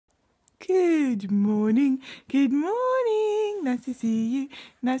Good morning, good morning. Nice to see you,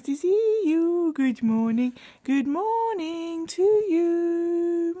 nice to see you. Good morning to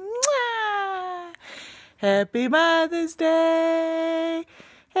you. Mwah! Happy Mother's Day,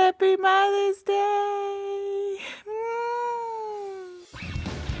 happy Mother's Day.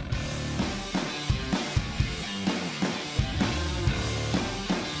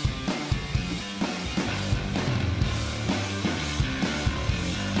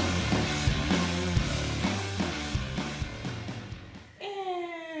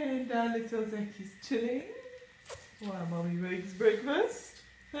 And our little Zach is chilling while Mommy makes breakfast.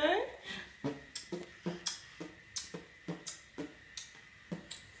 Hey?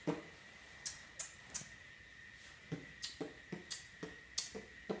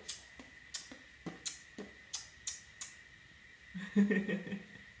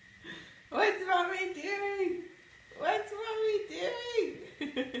 What's Mommy doing? What's Mommy doing?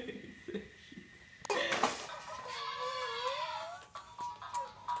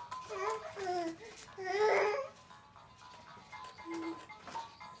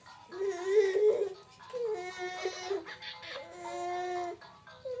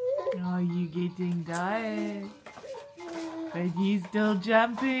 Are you getting tired? But he's still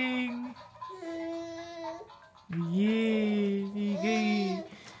jumping. Yeah,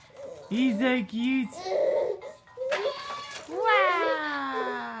 he's so cute. Wow.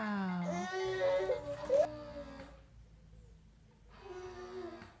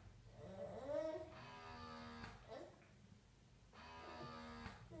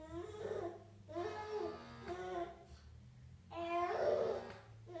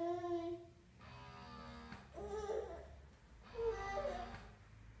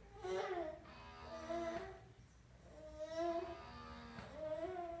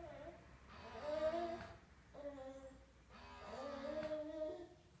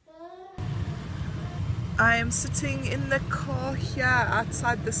 I am sitting in the car here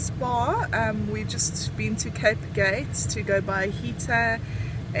outside the spa. We've just been to Cape Gate to go buy a heater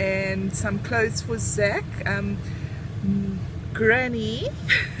and some clothes for Zach. Granny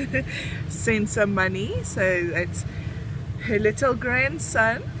sent some money so that her little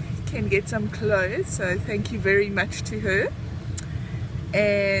grandson can get some clothes, so thank you very much to her.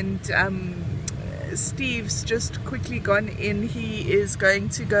 And Steve's just quickly gone in. He is going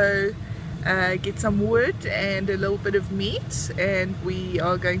to go get some wood and a little bit of meat, and we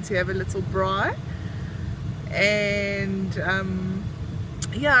are going to have a little braai. And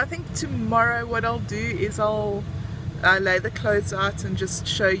yeah, I think tomorrow what I'll do is I'll lay the clothes out and just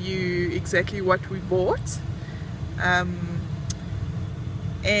show you exactly what we bought.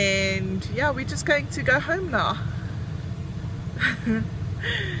 And yeah, we're just going to go home now.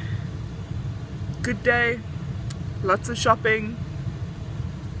 Good day, lots of shopping.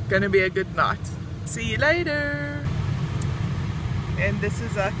 Gonna be a good night. See you later. And this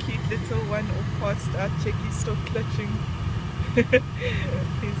is our cute little one all past our check. He's still clutching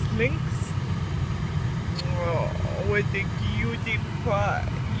his lynx. Oh, what a cutie pie.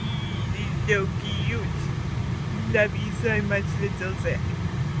 He's so cute. Love you so much, little Zach.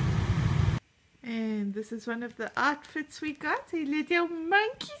 And this is one of the outfits we got. A little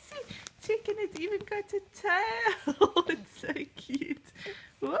monkey. Check, and it's even got a tail. It's so cute.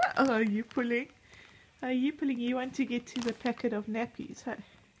 What are you pulling? Are you pulling? You want to get to the packet of nappies, huh?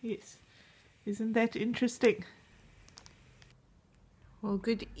 Yes. Isn't that interesting? Well,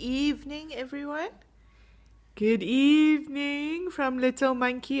 good evening, everyone. Good evening from little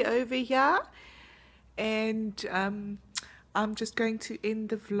monkey over here. And I'm just going to end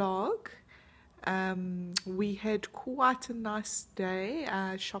the vlog. We had quite a nice day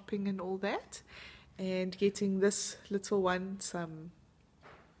shopping and all that, and getting this little one some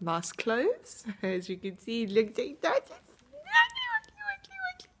nice clothes. As you can see, it looks like that.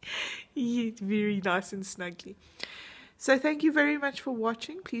 It's very nice and snuggly. So thank you very much for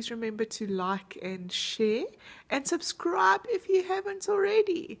watching. Please remember to like and share and subscribe if you haven't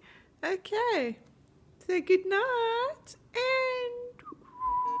already. Okay, so good night and